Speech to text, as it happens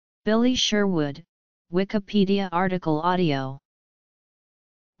Billy Sherwood, Wikipedia article audio.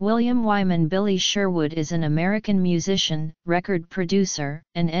 William Wyman. Billy Sherwood is an American musician, record producer,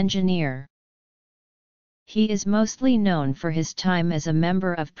 and engineer. He is mostly known for his time as a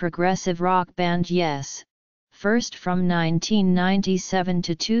member of progressive rock band Yes, first from 1997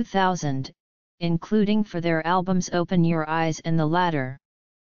 to 2000, including for their albums Open Your Eyes and The Ladder.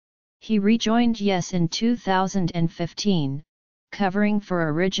 He rejoined Yes in 2015, covering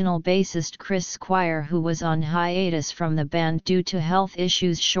for original bassist Chris Squire, who was on hiatus from the band due to health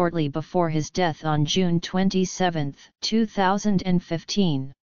issues shortly before his death on June 27,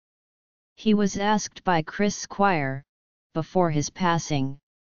 2015. He was asked by Chris Squire, before his passing,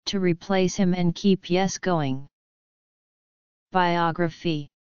 to replace him and keep Yes going. Biography.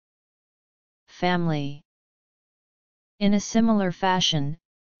 Family. In a similar fashion,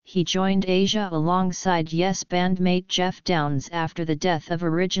 he joined Asia alongside Yes bandmate Jeff Downes after the death of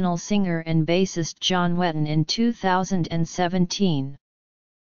original singer and bassist John Wetton in 2017.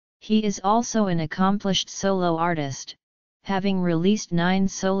 He is also an accomplished solo artist, having released 9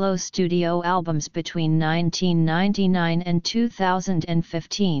 solo studio albums between 1999 and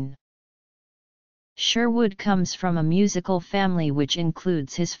 2015. Sherwood comes from a musical family which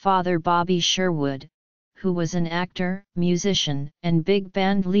includes his father Bobby Sherwood, who was an actor, musician, and big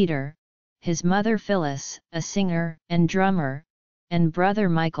band leader, his mother Phyllis, a singer and drummer, and brother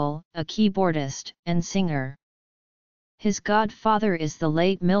Michael, a keyboardist and singer. His godfather is the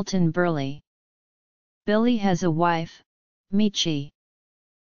late Milton Burley. Billy has a wife, Michi.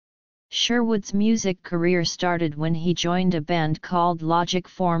 Sherwood's music career started when he joined a band called Logic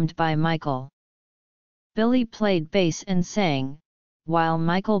formed by Michael. Billy played bass and sang, while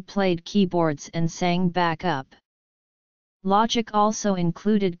Michael played keyboards and sang backup. Logic also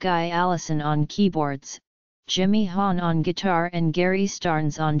included Guy Allison on keyboards, Jimmy Hahn on guitar and Gary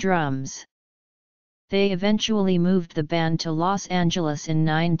Starnes on drums. They eventually moved the band to Los Angeles in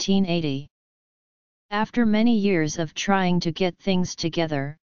 1980. After many years of trying to get things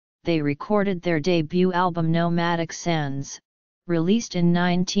together, they recorded their debut album Nomadic Sands, released in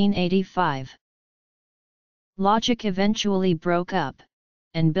 1985. Logic eventually broke up,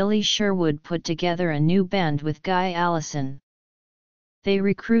 and Billy Sherwood put together a new band with Guy Allison. They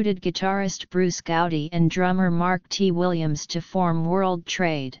recruited guitarist Bruce Gowdy and drummer Mark T. Williams to form World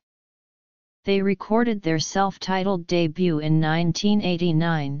Trade. They recorded their self-titled debut in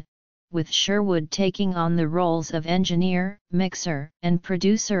 1989, with Sherwood taking on the roles of engineer, mixer, and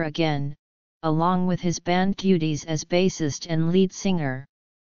producer again, along with his band duties as bassist and lead singer.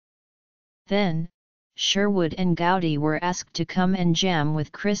 Then, Sherwood and Gowdy were asked to come and jam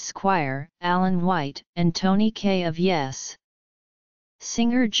with Chris Squire, Alan White, and Tony Kaye of Yes.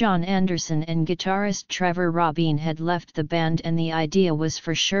 Singer John Anderson and guitarist Trevor Rabin had left the band, and the idea was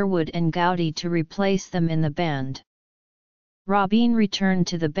for Sherwood and Gowdy to replace them in the band. Rabin returned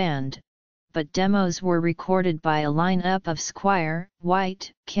to the band, but demos were recorded by a lineup of Squire,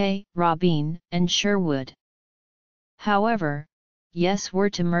 White, Kaye, Rabin, and Sherwood. However, Yes were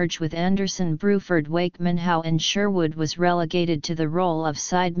to merge with Anderson, Bruford, Wakeman Howe, and Sherwood was relegated to the role of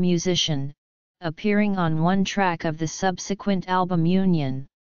side musician, appearing on one track of the subsequent album Union.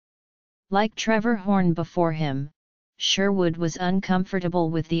 Like Trevor Horn before him, Sherwood was uncomfortable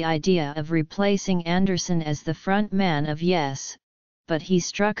with the idea of replacing Anderson as the front man of Yes, but he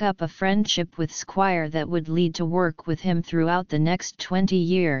struck up a friendship with Squire that would lead to work with him throughout the next 20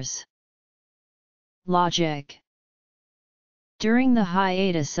 years. Logic. During the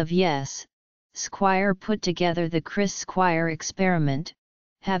hiatus of Yes, Squire put together the Chris Squire Experiment,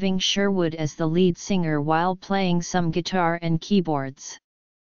 having Sherwood as the lead singer while playing some guitar and keyboards.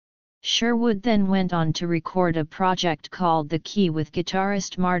 Sherwood then went on to record a project called The Key with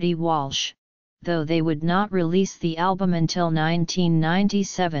guitarist Marty Walsh, though they would not release the album until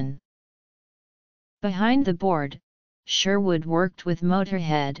 1997. Behind the board, Sherwood worked with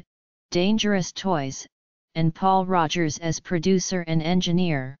Motorhead, Dangerous Toys, and Paul Rogers as producer and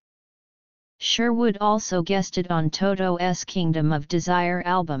engineer. Sherwood also guested on Toto's Kingdom of Desire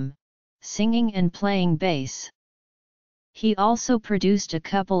album, singing and playing bass. He also produced a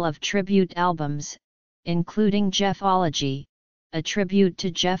couple of tribute albums, including Jeffology, a tribute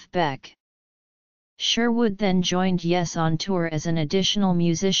to Jeff Beck. Sherwood then joined Yes on tour as an additional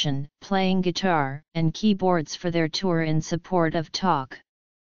musician, playing guitar and keyboards for their tour in support of Talk.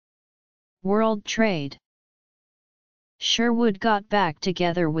 World Trade. Sherwood got back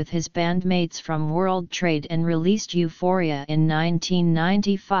together with his bandmates from World Trade and released Euphoria in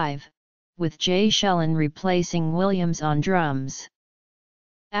 1995, with Jay Shellen replacing Williams on drums.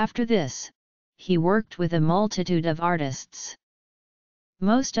 After this, he worked with a multitude of artists.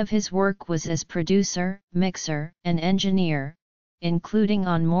 Most of his work was as producer, mixer, and engineer, including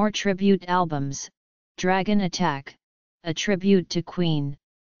on more tribute albums, Dragon Attack, a tribute to Queen,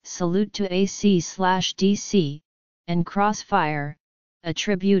 Salute to AC/DC, and Crossfire, a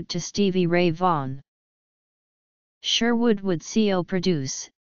tribute to Stevie Ray Vaughan. Sherwood would co-produce,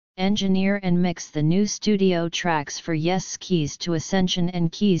 engineer and mix the new studio tracks for Yes' Keys to Ascension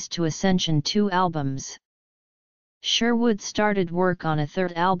and Keys to Ascension 2 albums. Sherwood started work on a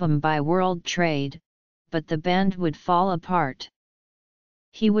third album by World Trade, but the band would fall apart.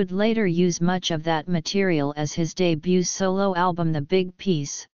 He would later use much of that material as his debut solo album The Big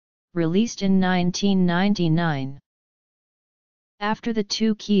Piece, released in 1999. After the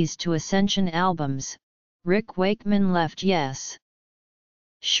 2 Keys to Ascension albums, Rick Wakeman left Yes.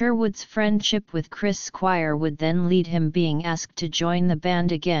 Sherwood's friendship with Chris Squire would then lead him being asked to join the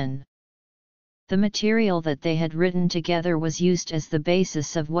band again. The material that they had written together was used as the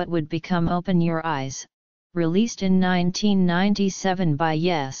basis of what would become Open Your Eyes, released in 1997 by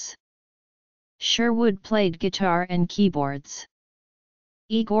Yes. Sherwood played guitar and keyboards.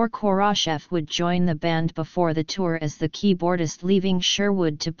 Igor Koroshev would join the band before the tour as the keyboardist, leaving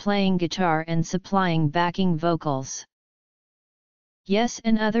Sherwood to playing guitar and supplying backing vocals. Yes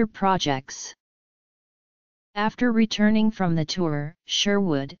and other projects. After returning from the tour,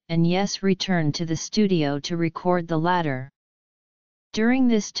 Sherwood and Yes returned to the studio to record the latter. During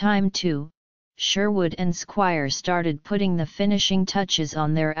this time too, Sherwood and Squire started putting the finishing touches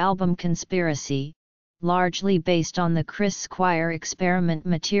on their album Conspiracy, largely based on the Chris Squire experiment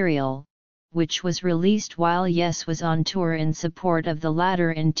material, which was released while Yes was on tour in support of the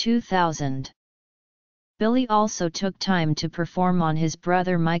latter in 2000. Billy also took time to perform on his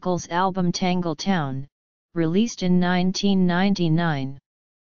brother Michael's album Tangletown, released in 1999.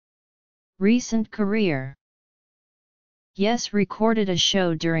 Recent career. Yes recorded a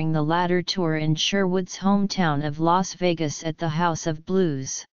show during the latter tour in Sherwood's hometown of Las Vegas at the House of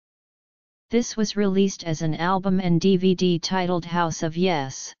Blues. This was released as an album and DVD titled House of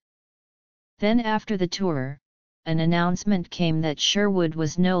Yes. Then after the tour, an announcement came that Sherwood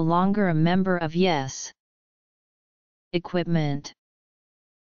was no longer a member of Yes. Equipment.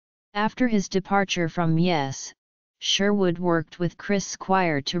 After his departure from Yes, Sherwood worked with Chris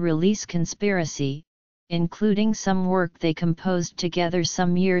Squire to release Conspiracy, including some work they composed together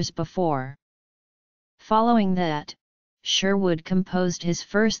some years before. Following that, Sherwood composed his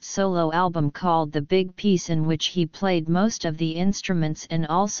first solo album called The Big Piece, in which he played most of the instruments and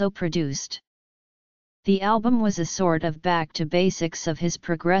also produced. The album was a sort of back to basics of his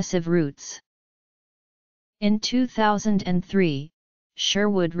progressive roots. In 2003,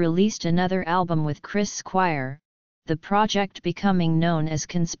 Sherwood released another album with Chris Squire, the project becoming known as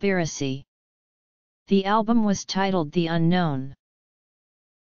Conspiracy. The album was titled The Unknown.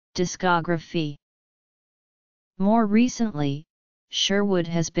 Discography. More recently, Sherwood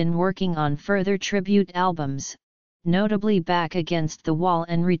has been working on further tribute albums, notably Back Against the Wall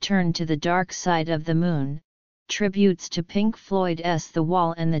and Return to the Dark Side of the Moon, tributes to Pink Floyd's The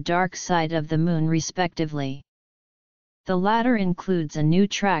Wall and the Dark Side of the Moon respectively. The latter includes a new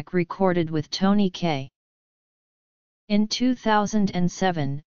track recorded with Tony Kaye. In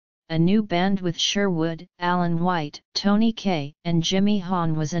 2007, a new band with Sherwood, Alan White, Tony Kaye, and Jimmy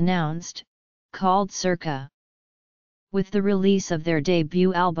Hahn was announced, called Circa. With the release of their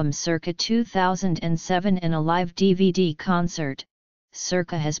debut album Circa 2007 and a live DVD concert,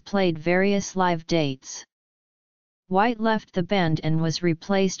 Circa has played various live dates. White left the band and was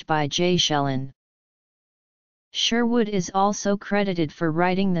replaced by Jay Shellen. Sherwood is also credited for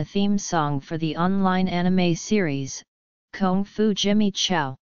writing the theme song for the online anime series, Kung Fu Jimmy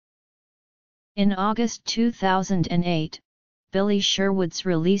Chow. In August 2008, Billy Sherwood's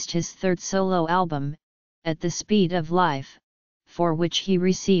released his third solo album, At the Speed of Life, for which he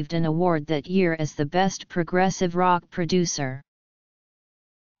received an award that year as the Best Progressive Rock Producer.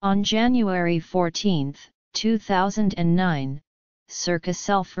 On January 14, 2009, Circa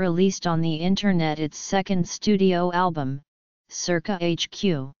self-released on the internet its second studio album, Circa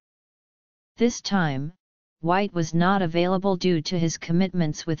HQ. This time, White was not available due to his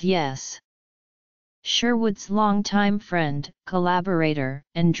commitments with Yes. Sherwood's longtime friend, collaborator,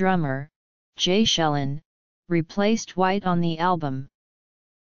 and drummer, Jay Shellen, replaced White on the album.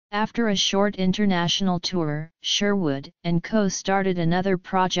 After a short international tour, Sherwood and co started another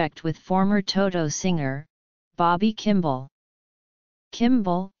project with former Toto singer, Bobby Kimball.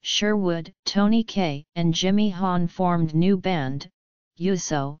 Kimball, Sherwood, Tony Kaye, and Jimmy Hahn formed new band,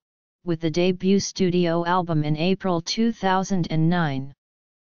 Yuso, with the debut studio album in April 2009.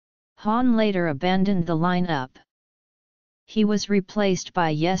 Hahn later abandoned the lineup. He was replaced by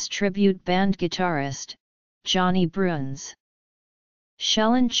Yes tribute band guitarist, Johnny Bruns.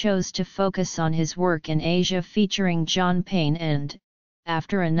 Shelton chose to focus on his work in Asia featuring John Payne and,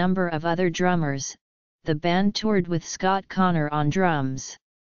 after a number of other drummers, the band toured with Scott Connor on drums.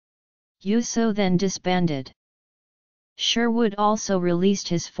 Yuso then disbanded. Sherwood also released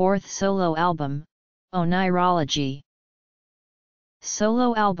his fourth solo album, Onirology.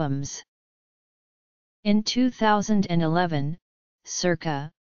 Solo albums. In 2011, Circa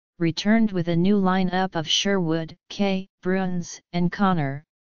returned with a new lineup of Sherwood, K, Bruns, and Connor,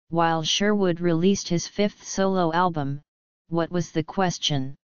 while Sherwood released his fifth solo album, What Was the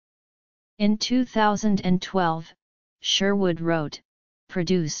Question? In 2012, Sherwood wrote,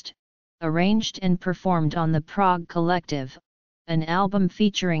 produced, arranged and performed on the Prague Collective, an album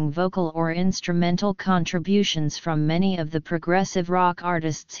featuring vocal or instrumental contributions from many of the progressive rock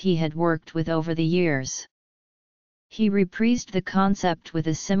artists he had worked with over the years. He reprised the concept with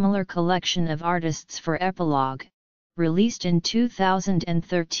a similar collection of artists for Epilogue, released in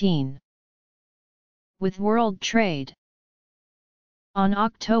 2013. With World Trade. On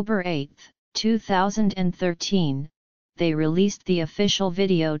October 8, 2013, they released the official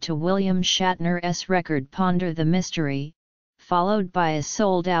video to William Shatner's record Ponder the Mystery, followed by a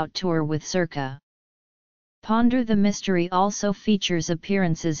sold-out tour with Circa. Ponder the Mystery also features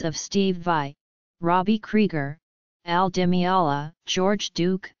appearances of Steve Vai, Robbie Krieger, Al Di Meola, George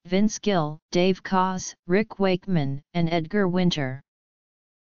Duke, Vince Gill, Dave Koz, Rick Wakeman, and Edgar Winter.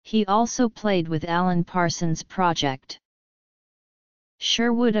 He also played with Alan Parsons Project.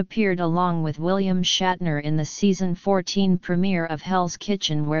 Sherwood appeared along with William Shatner in the season 14 premiere of Hell's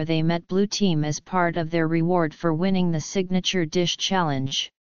Kitchen, where they met Blue Team as part of their reward for winning the Signature Dish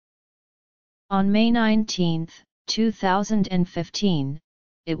Challenge. On May 19, 2015,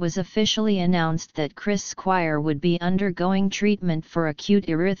 it was officially announced that Chris Squire would be undergoing treatment for acute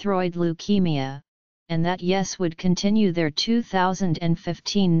erythroid leukemia, and that Yes would continue their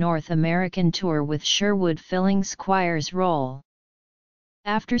 2015 North American tour with Sherwood filling Squire's role.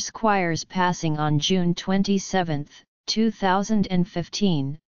 After Squire's passing on June 27,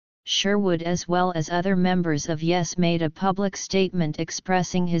 2015, Sherwood as well as other members of Yes made a public statement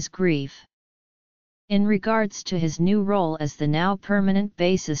expressing his grief. In regards to his new role as the now permanent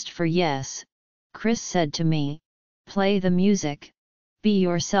bassist for Yes, Chris said to me, "Play the music, be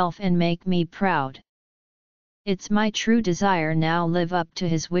yourself and make me proud. It's my true desire now live up to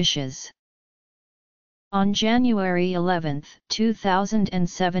his wishes." On January 11,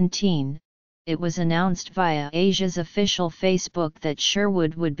 2017, it was announced via Asia's official Facebook that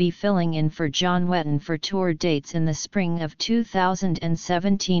Sherwood would be filling in for John Wetton for tour dates in the spring of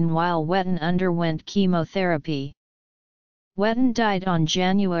 2017 while Wetton underwent chemotherapy. Wetton died on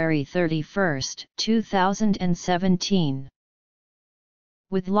January 31, 2017.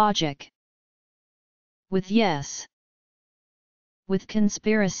 With Logic. With Yes. With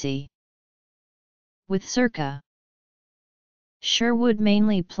Conspiracy. With Circa. Sherwood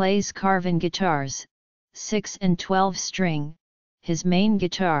mainly plays carving guitars, 6 and 12 string, his main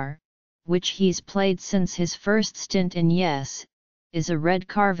guitar, which he's played since his first stint in Yes, is a red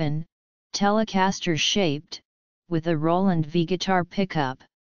Carvin, Telecaster shaped, with a Roland V guitar pickup.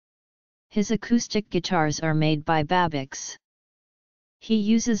 His acoustic guitars are made by Babix. He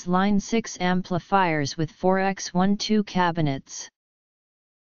uses Line 6 amplifiers with 4x12 cabinets.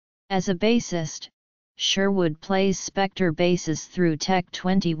 As a bassist, Sherwood plays Spectre basses through Tech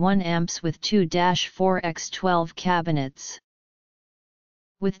 21 amps with 2-4x12 cabinets.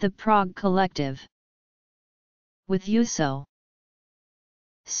 With the Prague Collective. With Yuso.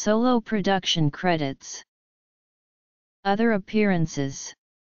 Solo production credits. Other appearances.